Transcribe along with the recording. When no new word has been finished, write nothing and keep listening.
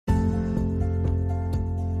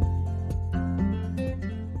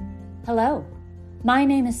Hello, my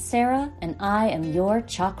name is Sarah and I am your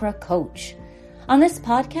chakra coach. On this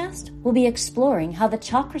podcast, we'll be exploring how the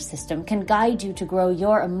chakra system can guide you to grow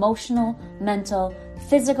your emotional, mental,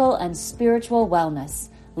 physical, and spiritual wellness,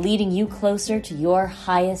 leading you closer to your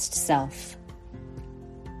highest self.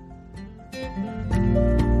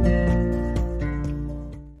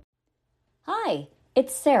 Hi,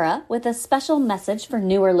 it's Sarah with a special message for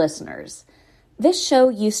newer listeners. This show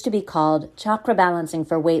used to be called Chakra Balancing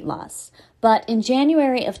for Weight Loss, but in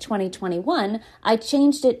January of 2021, I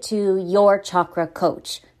changed it to Your Chakra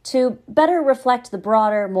Coach to better reflect the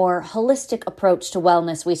broader, more holistic approach to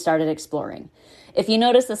wellness we started exploring. If you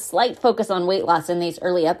notice a slight focus on weight loss in these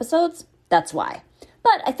early episodes, that's why.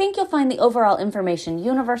 But I think you'll find the overall information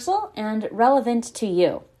universal and relevant to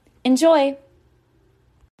you. Enjoy!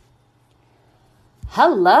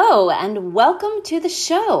 Hello, and welcome to the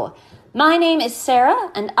show. My name is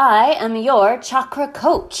Sarah, and I am your chakra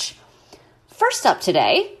coach. First up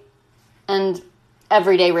today, and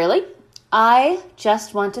every day really, I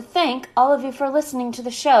just want to thank all of you for listening to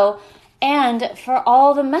the show and for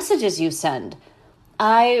all the messages you send.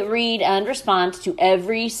 I read and respond to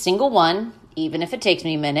every single one, even if it takes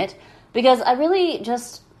me a minute, because I really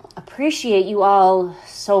just appreciate you all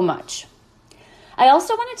so much. I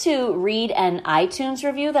also wanted to read an iTunes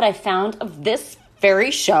review that I found of this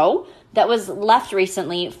very show that was left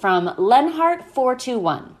recently from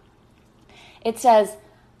Lenhart421. It says,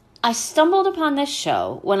 I stumbled upon this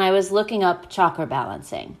show when I was looking up chakra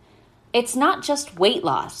balancing. It's not just weight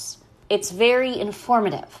loss. It's very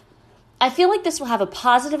informative. I feel like this will have a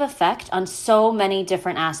positive effect on so many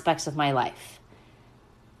different aspects of my life.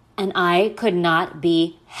 And I could not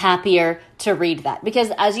be happier to read that.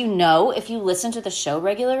 Because as you know, if you listen to the show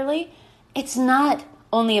regularly, it's not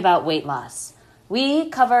only about weight loss. We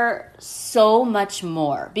cover so much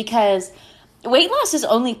more because weight loss is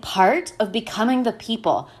only part of becoming the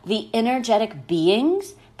people, the energetic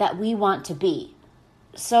beings that we want to be.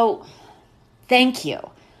 So, thank you.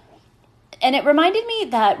 And it reminded me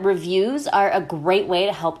that reviews are a great way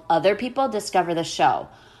to help other people discover the show.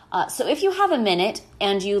 So if you have a minute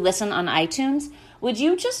and you listen on iTunes, would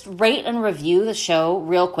you just rate and review the show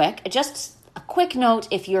real quick? Just a quick note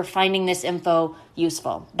if you're finding this info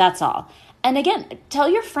useful. That's all. And again, tell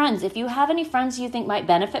your friends. If you have any friends you think might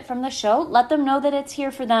benefit from the show, let them know that it's here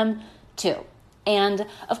for them too. And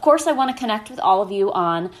of course, I want to connect with all of you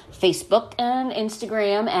on Facebook and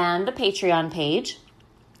Instagram and the Patreon page.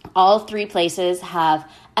 All three places have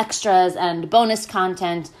extras and bonus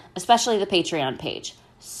content, especially the Patreon page.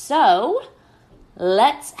 So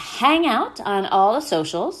let's hang out on all the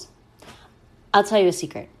socials. I'll tell you a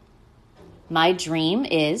secret. My dream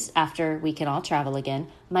is, after we can all travel again,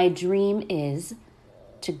 my dream is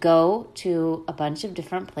to go to a bunch of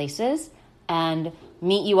different places and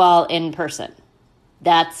meet you all in person.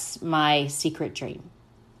 That's my secret dream.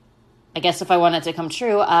 I guess if I want it to come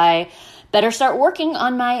true, I better start working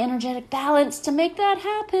on my energetic balance to make that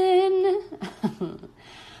happen.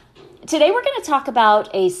 Today we're going to talk about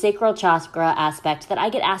a sacral chakra aspect that I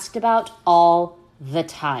get asked about all the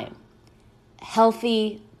time.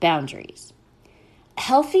 Healthy boundaries.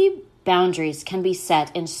 Healthy boundaries can be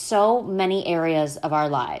set in so many areas of our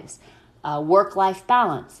lives. Work-life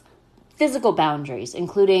balance, physical boundaries,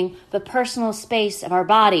 including the personal space of our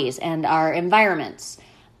bodies and our environments,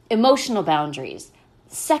 emotional boundaries,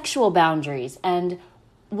 sexual boundaries, and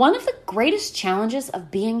one of the greatest challenges of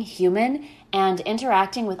being human and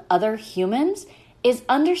interacting with other humans is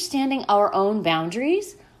understanding our own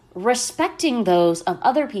boundaries, respecting those of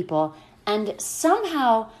other people, and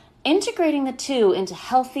somehow integrating the two into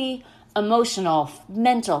healthy, emotional,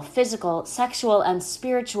 mental, physical, sexual, and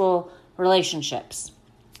spiritual relationships.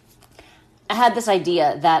 I had this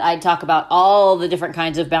idea that I'd talk about all the different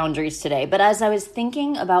kinds of boundaries today, but as I was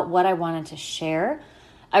thinking about what I wanted to share,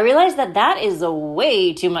 I realized that that is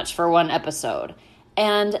way too much for one episode,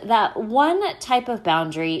 and that one type of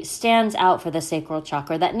boundary stands out for the sacral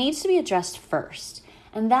chakra that needs to be addressed first,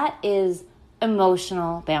 and that is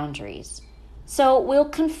emotional boundaries. So we'll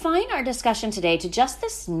confine our discussion today to just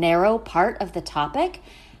this narrow part of the topic,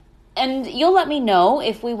 and you'll let me know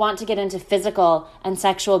if we want to get into physical and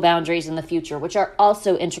sexual boundaries in the future, which are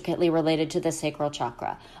also intricately related to the sacral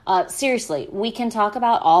chakra. Seriously, we can talk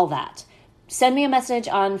about all that. Send me a message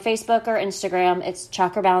on Facebook or Instagram. It's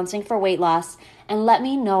Chakra Balancing for Weight Loss, and let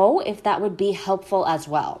me know if that would be helpful as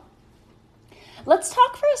well. Let's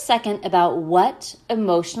talk for a second about what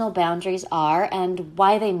emotional boundaries are and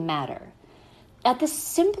why they matter. At the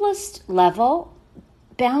simplest level,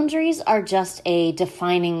 boundaries are just a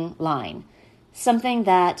defining line, something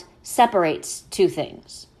that separates two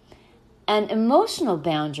things. An emotional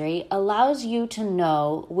boundary allows you to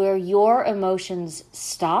know where your emotions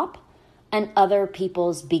stop and other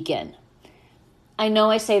people's begin. I know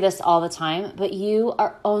I say this all the time, but you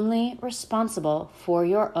are only responsible for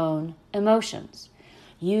your own emotions.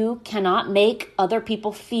 You cannot make other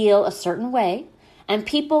people feel a certain way, and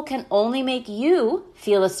people can only make you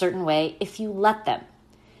feel a certain way if you let them.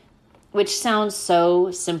 Which sounds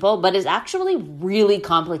so simple, but is actually really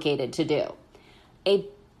complicated to do. A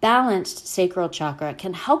balanced sacral chakra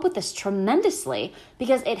can help with this tremendously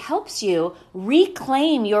because it helps you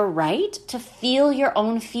reclaim your right to feel your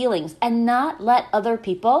own feelings and not let other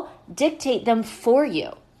people dictate them for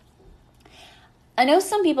you. I know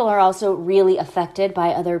some people are also really affected by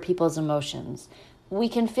other people's emotions. We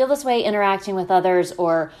can feel this way interacting with others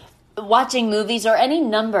or watching movies or any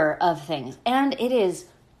number of things, and it is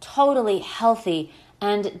totally healthy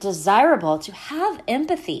and desirable to have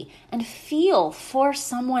empathy and feel for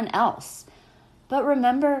someone else. But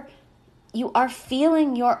remember, you are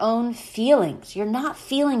feeling your own feelings. You're not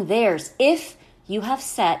feeling theirs if you have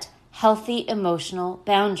set healthy emotional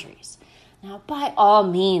boundaries. Now, by all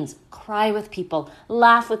means, cry with people,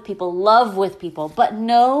 laugh with people, love with people, but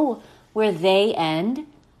know where they end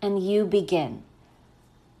and you begin.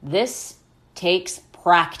 This takes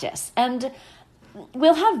practice, and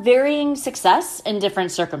we'll have varying success in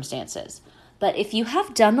different circumstances. But if you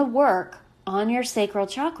have done the work on your sacral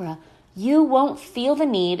chakra, you won't feel the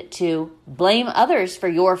need to blame others for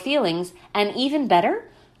your feelings. And even better,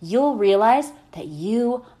 you'll realize that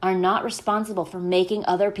you are not responsible for making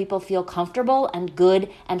other people feel comfortable and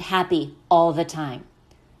good and happy all the time.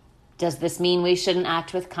 Does this mean we shouldn't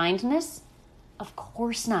act with kindness? Of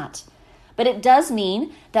course not. But it does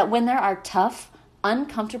mean that when there are tough,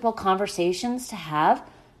 uncomfortable conversations to have,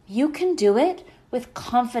 you can do it with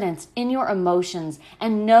confidence in your emotions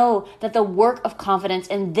and know that the work of confidence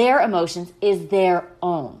in their emotions is their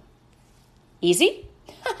own. Easy?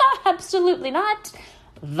 Absolutely not.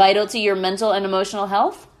 Vital to your mental and emotional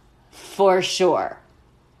health? For sure.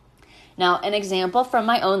 Now, an example from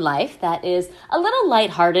my own life that is a little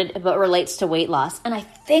lighthearted but relates to weight loss, and I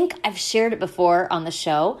think I've shared it before on the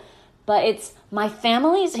show, but it's my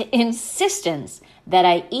family's insistence that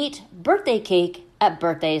I eat birthday cake at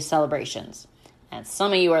birthday celebrations. And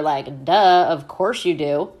some of you are like, duh, of course you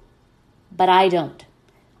do. But I don't.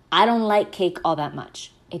 I don't like cake all that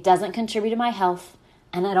much. It doesn't contribute to my health,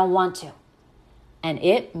 and I don't want to. And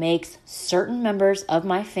it makes certain members of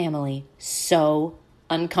my family so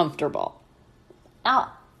uncomfortable.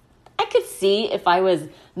 Now, I could see if I was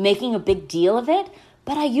making a big deal of it,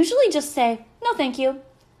 but I usually just say, no, thank you.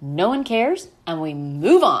 No one cares, and we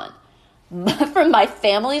move on. But from my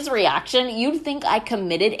family's reaction, you'd think I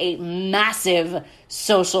committed a massive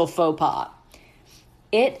social faux pas.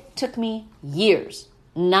 It took me years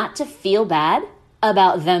not to feel bad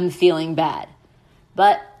about them feeling bad.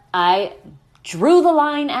 But I drew the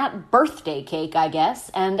line at birthday cake, I guess,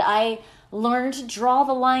 and I learned to draw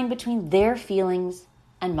the line between their feelings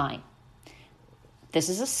and mine. This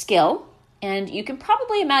is a skill, and you can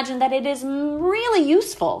probably imagine that it is really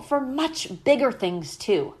useful for much bigger things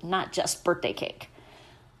too, not just birthday cake.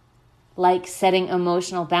 Like setting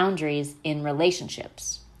emotional boundaries in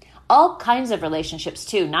relationships. All kinds of relationships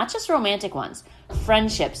too, not just romantic ones.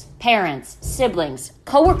 Friendships, parents, siblings,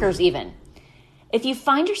 coworkers even. If you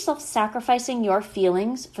find yourself sacrificing your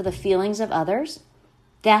feelings for the feelings of others,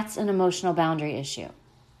 that's an emotional boundary issue.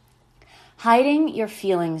 Hiding your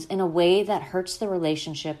feelings in a way that hurts the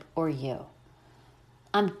relationship or you.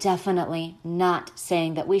 I'm definitely not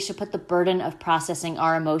saying that we should put the burden of processing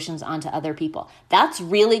our emotions onto other people. That's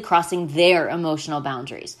really crossing their emotional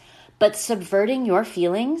boundaries. But subverting your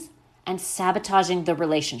feelings and sabotaging the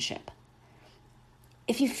relationship.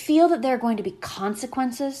 If you feel that there are going to be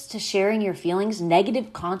consequences to sharing your feelings,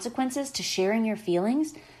 negative consequences to sharing your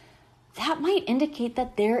feelings, that might indicate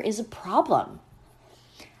that there is a problem.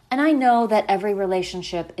 And I know that every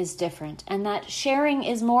relationship is different and that sharing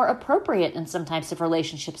is more appropriate in some types of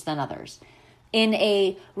relationships than others. In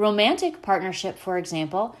a romantic partnership, for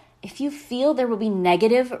example, if you feel there will be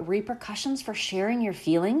negative repercussions for sharing your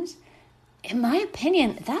feelings, in my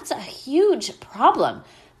opinion, that's a huge problem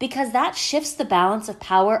because that shifts the balance of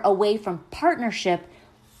power away from partnership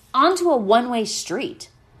onto a one-way street.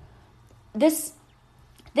 This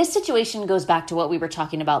situation goes back to what we were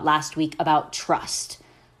talking about last week about trust.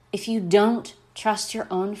 If you don't trust your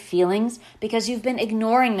own feelings because you've been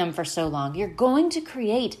ignoring them for so long, you're going to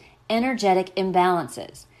create energetic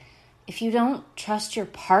imbalances. If you don't trust your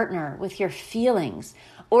partner with your feelings,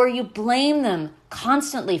 or you blame them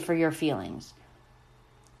constantly for your feelings,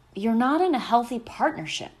 you're not in a healthy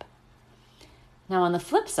partnership. Now, on the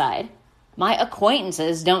flip side, My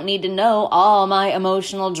acquaintances don't need to know all my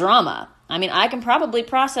emotional drama. I mean, I can probably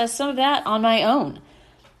process some of that on my own.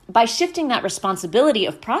 By shifting that responsibility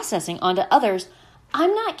of processing onto others,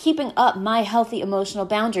 I'm not keeping up my healthy emotional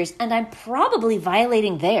boundaries, and I'm probably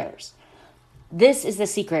violating theirs. This is the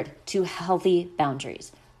secret to healthy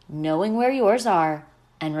boundaries: knowing where yours are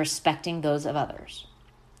and respecting those of others.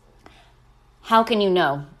 How can you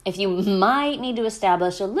know if you might need to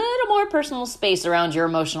establish a little more personal space around your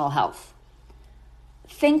emotional health?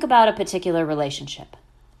 Think about a particular relationship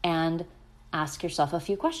and ask yourself a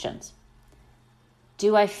few questions.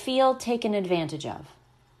 Do I feel taken advantage of?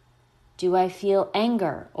 Do I feel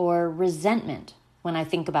anger or resentment when I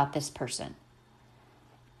think about this person?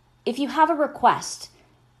 If you have a request,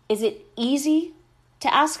 is it easy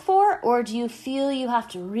to ask for, or do you feel you have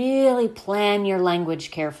to really plan your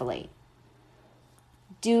language carefully?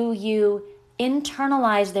 Do you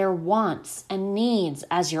internalize their wants and needs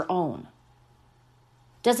as your own?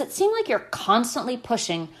 Does it seem like you're constantly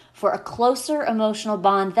pushing for a closer emotional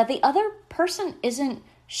bond that the other person isn't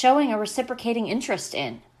showing a reciprocating interest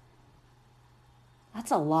in?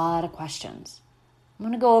 That's a lot of questions. I'm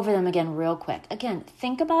going to go over them again real quick. Again,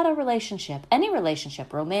 think about a relationship, any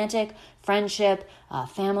relationship, romantic, friendship,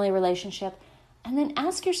 family relationship, and then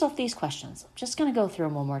ask yourself these questions. I'm just going to go through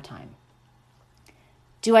them one more time.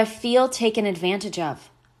 Do I feel taken advantage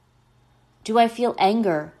of? Do I feel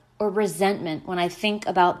anger or resentment when I think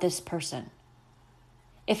about this person?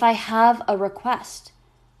 If I have a request,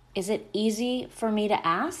 is it easy for me to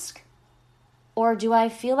ask? Or do I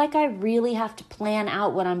feel like I really have to plan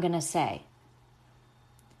out what I'm going to say?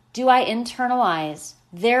 Do I internalize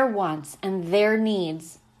their wants and their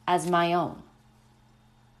needs as my own?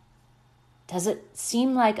 Does it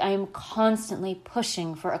seem like I am constantly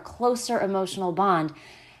pushing for a closer emotional bond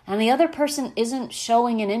and the other person isn't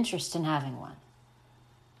showing an interest in having one?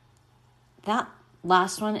 That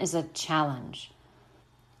last one is a challenge.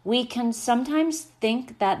 We can sometimes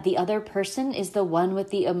think that the other person is the one with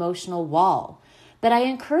the emotional wall, but I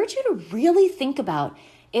encourage you to really think about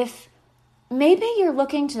if maybe you're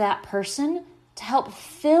looking to that person to help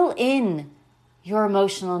fill in your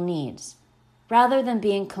emotional needs rather than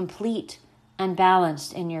being complete and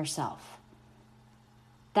balanced in yourself.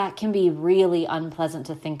 That can be really unpleasant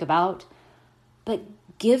to think about, but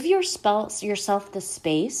give yourself the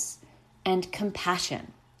space and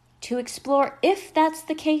compassion to explore if that's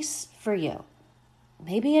the case for you.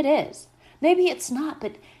 Maybe it is. Maybe it's not,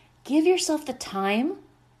 but give yourself the time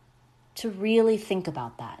to really think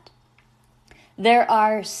about that. There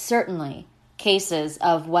are certainly cases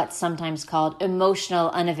of what's sometimes called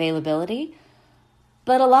emotional unavailability,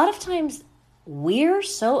 but a lot of times we're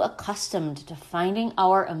so accustomed to finding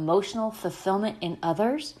our emotional fulfillment in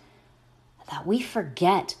others that we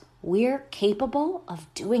forget we're capable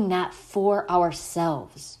of doing that for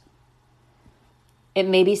ourselves. It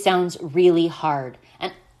maybe sounds really hard,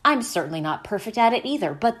 and I'm certainly not perfect at it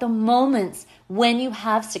either, but the moments when you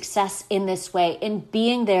have success in this way, in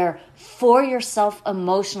being there for yourself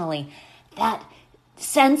emotionally, that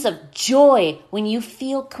sense of joy when you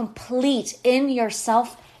feel complete in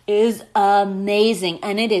yourself is amazing,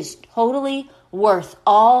 and it is totally worth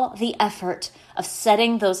all the effort of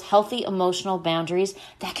setting those healthy emotional boundaries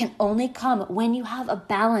that can only come when you have a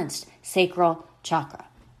balanced sacral chakra.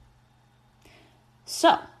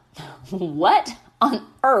 So, what on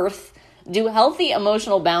earth do healthy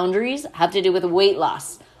emotional boundaries have to do with weight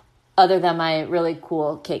loss, other than my really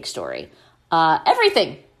cool cake story?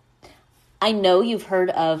 Everything. I know you've heard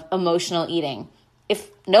of emotional eating, if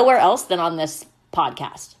nowhere else than on this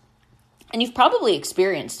podcast. And you've probably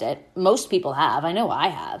experienced it. Most people have. I know I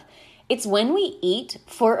have. It's when we eat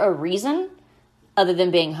for a reason other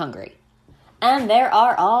than being hungry. And there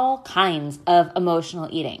are all kinds of emotional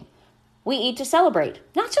eating. We eat to celebrate,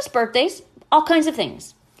 not just birthdays, all kinds of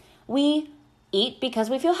things. We eat because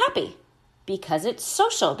we feel happy, because it's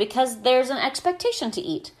social, because there's an expectation to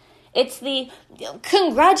eat. It's the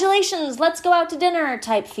congratulations, let's go out to dinner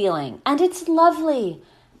type feeling. And it's lovely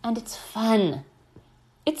and it's fun.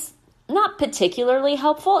 It's not particularly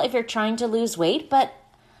helpful if you're trying to lose weight, but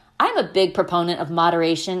I'm a big proponent of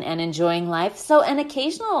moderation and enjoying life. So an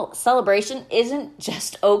occasional celebration isn't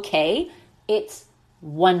just okay, it's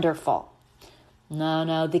wonderful.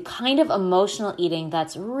 No, the kind of emotional eating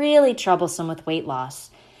that's really troublesome with weight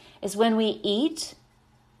loss is when we eat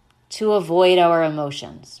to avoid our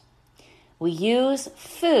emotions. We use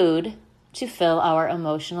food to fill our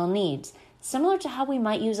emotional needs, similar to how we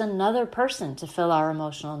might use another person to fill our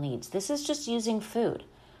emotional needs. This is just using food.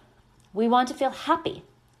 We want to feel happy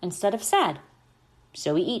instead of sad,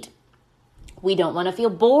 so we eat. We don't want to feel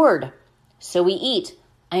bored, so we eat.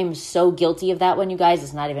 I am so guilty of that one, you guys.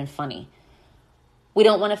 It's not even funny. We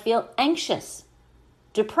don't want to feel anxious,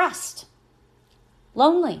 depressed,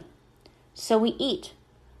 lonely. So we eat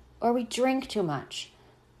or we drink too much.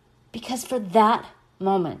 Because for that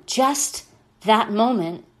moment, just that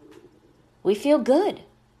moment, we feel good.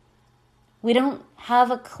 We don't have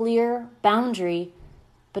a clear boundary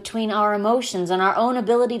between our emotions and our own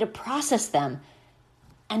ability to process them.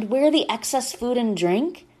 And where the excess food and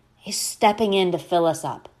drink is stepping in to fill us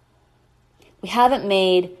up. We haven't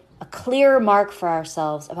made a clear mark for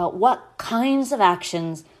ourselves about what kinds of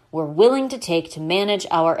actions we're willing to take to manage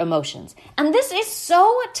our emotions. And this is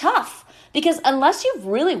so tough because unless you've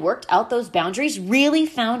really worked out those boundaries, really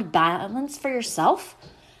found balance for yourself,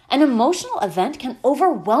 an emotional event can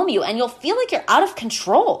overwhelm you and you'll feel like you're out of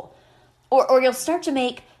control. Or you'll start to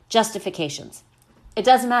make justifications. It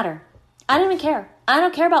doesn't matter. I don't even care. I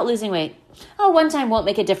don't care about losing weight. Oh, one time won't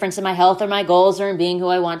make a difference in my health or my goals or in being who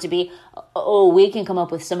I want to be. Oh, we can come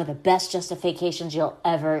up with some of the best justifications you'll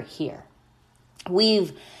ever hear.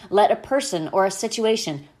 We've let a person or a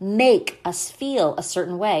situation make us feel a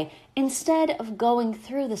certain way instead of going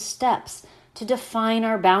through the steps to define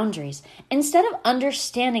our boundaries, instead of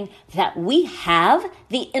understanding that we have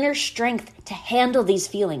the inner strength to handle these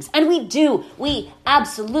feelings. And we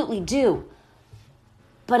absolutely do.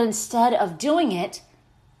 But instead of doing it,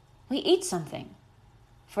 we eat something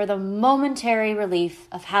for the momentary relief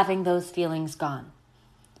of having those feelings gone.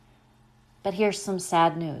 But here's some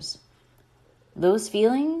sad news. Those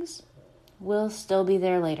feelings will still be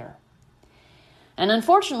there later. And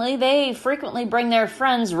unfortunately, they frequently bring their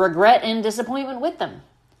friends' regret and disappointment with them.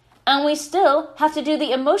 And we still have to do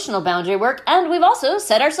the emotional boundary work, and we've also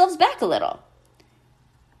set ourselves back a little.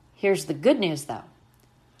 Here's the good news, though.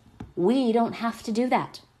 We don't have to do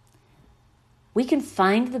that. We can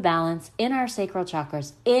find the balance in our sacral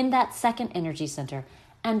chakras, in that second energy center,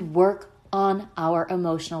 and work on our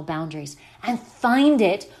emotional boundaries and find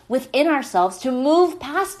it within ourselves to move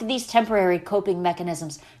past these temporary coping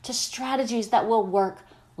mechanisms to strategies that will work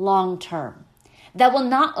long term, that will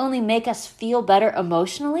not only make us feel better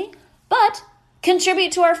emotionally, but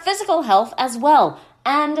contribute to our physical health as well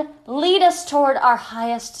and lead us toward our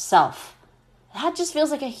highest self. That just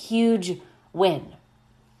feels like a huge win.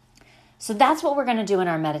 So that's what we're going to do in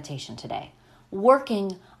our meditation today,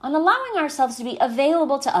 working on allowing ourselves to be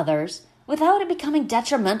available to others without it becoming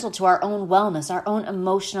detrimental to our own wellness, our own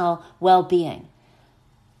emotional well-being.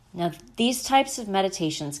 Now, these types of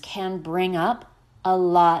meditations can bring up a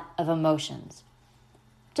lot of emotions.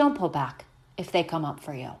 Don't pull back if they come up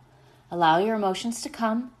for you. Allow your emotions to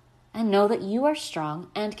come and know that you are strong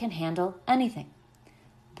and can handle anything.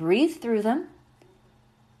 Breathe through them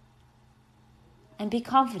and be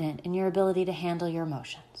confident in your ability to handle your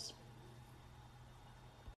emotions.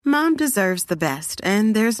 Mom deserves the best,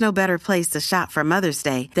 and there's no better place to shop for Mother's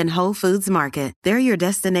Day than Whole Foods Market. They're your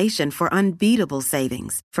destination for unbeatable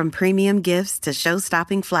savings, from premium gifts to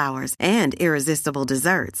show-stopping flowers and irresistible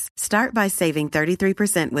desserts. Start by saving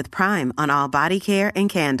 33% with Prime on all body care and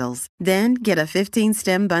candles. Then get a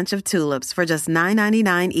 15-stem bunch of tulips for just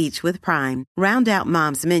 $9.99 each with Prime. Round out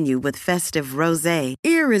Mom's menu with festive rosé,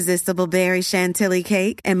 irresistible berry chantilly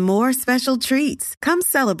cake, and more special treats. Come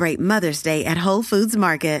celebrate Mother's Day at Whole Foods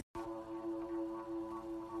Market.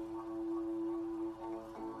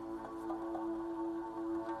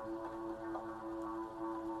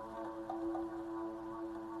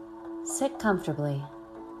 Sit comfortably.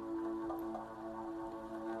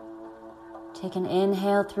 Take an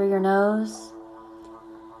inhale through your nose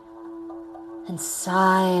and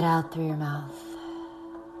sigh it out through your mouth.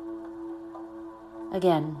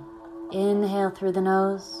 Again, inhale through the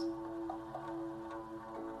nose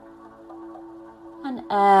and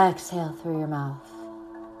exhale through your mouth.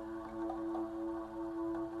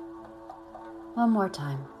 One more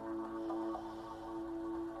time.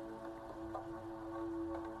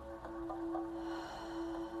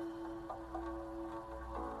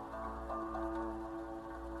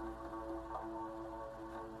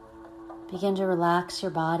 Begin to relax your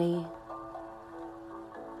body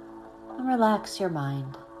and relax your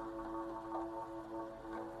mind.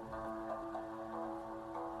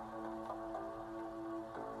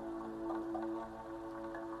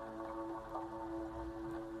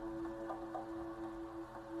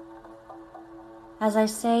 As I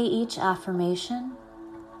say each affirmation,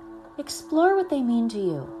 explore what they mean to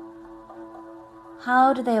you.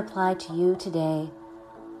 How do they apply to you today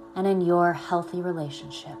and in your healthy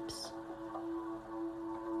relationships?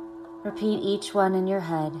 Repeat each one in your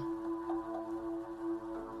head.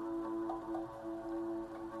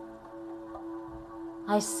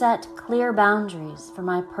 I set clear boundaries for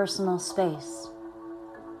my personal space.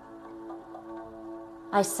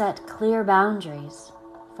 I set clear boundaries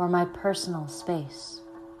for my personal space.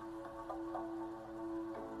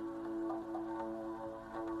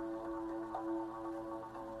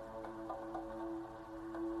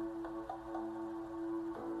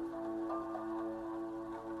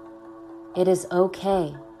 It is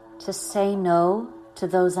okay to say no to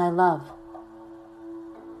those I love.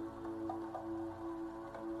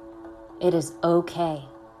 It is okay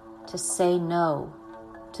to say no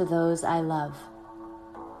to those I love.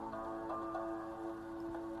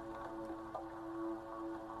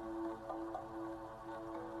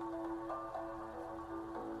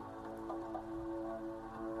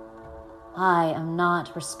 I am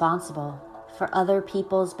not responsible for other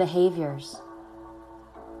people's behaviors.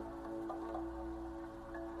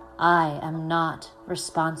 I am not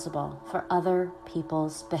responsible for other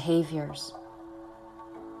people's behaviors.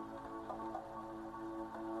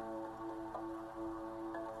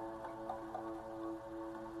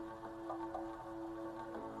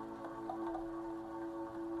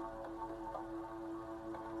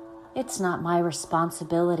 It's not my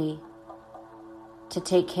responsibility to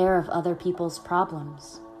take care of other people's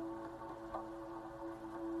problems.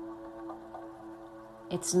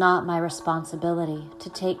 It's not my responsibility to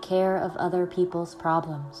take care of other people's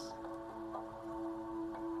problems.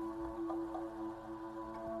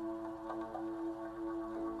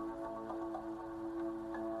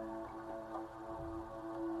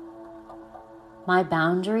 My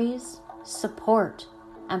boundaries support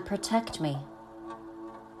and protect me.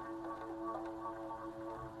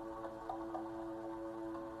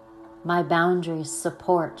 My boundaries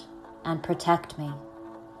support and protect me.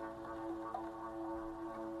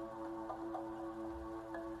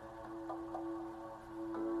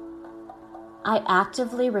 I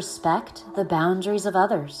actively respect the boundaries of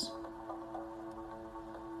others.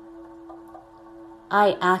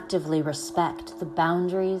 I actively respect the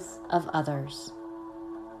boundaries of others.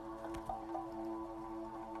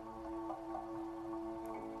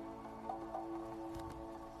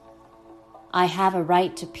 I have a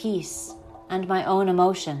right to peace and my own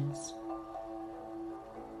emotions.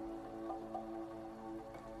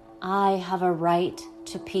 I have a right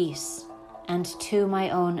to peace and to my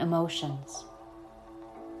own emotions.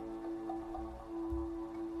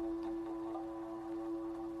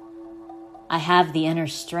 I have the inner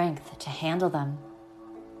strength to handle them.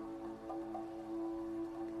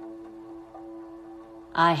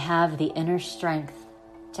 I have the inner strength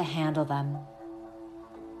to handle them.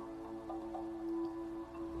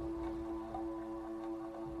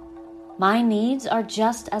 My needs are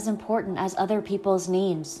just as important as other people's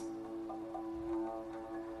needs.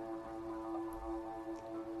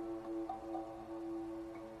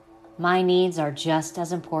 My needs are just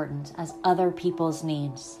as important as other people's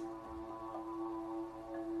needs.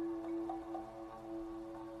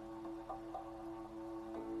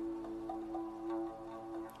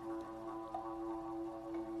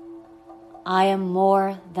 I am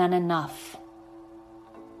more than enough.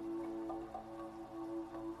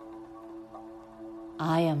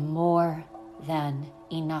 I am more than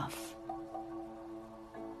enough.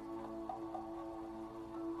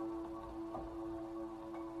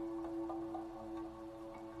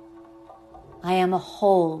 I am a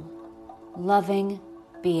whole, loving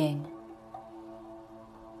being.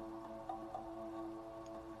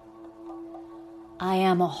 I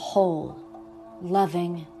am a whole,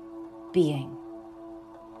 loving being.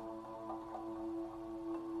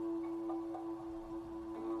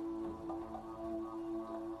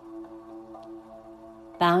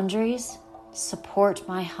 Boundaries support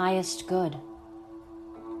my highest good.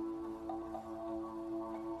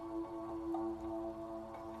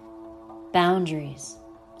 Boundaries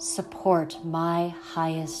support my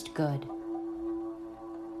highest good.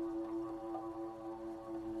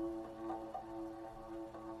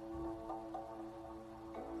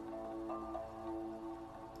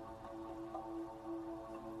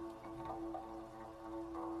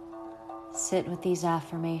 Sit with these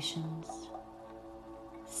affirmations.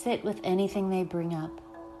 Sit with anything they bring up.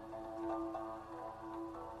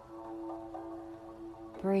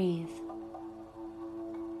 Breathe.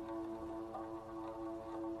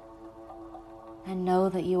 And know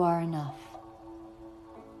that you are enough.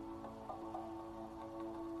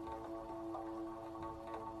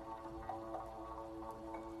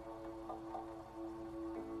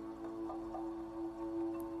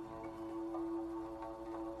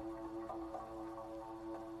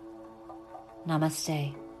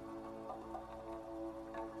 Namaste.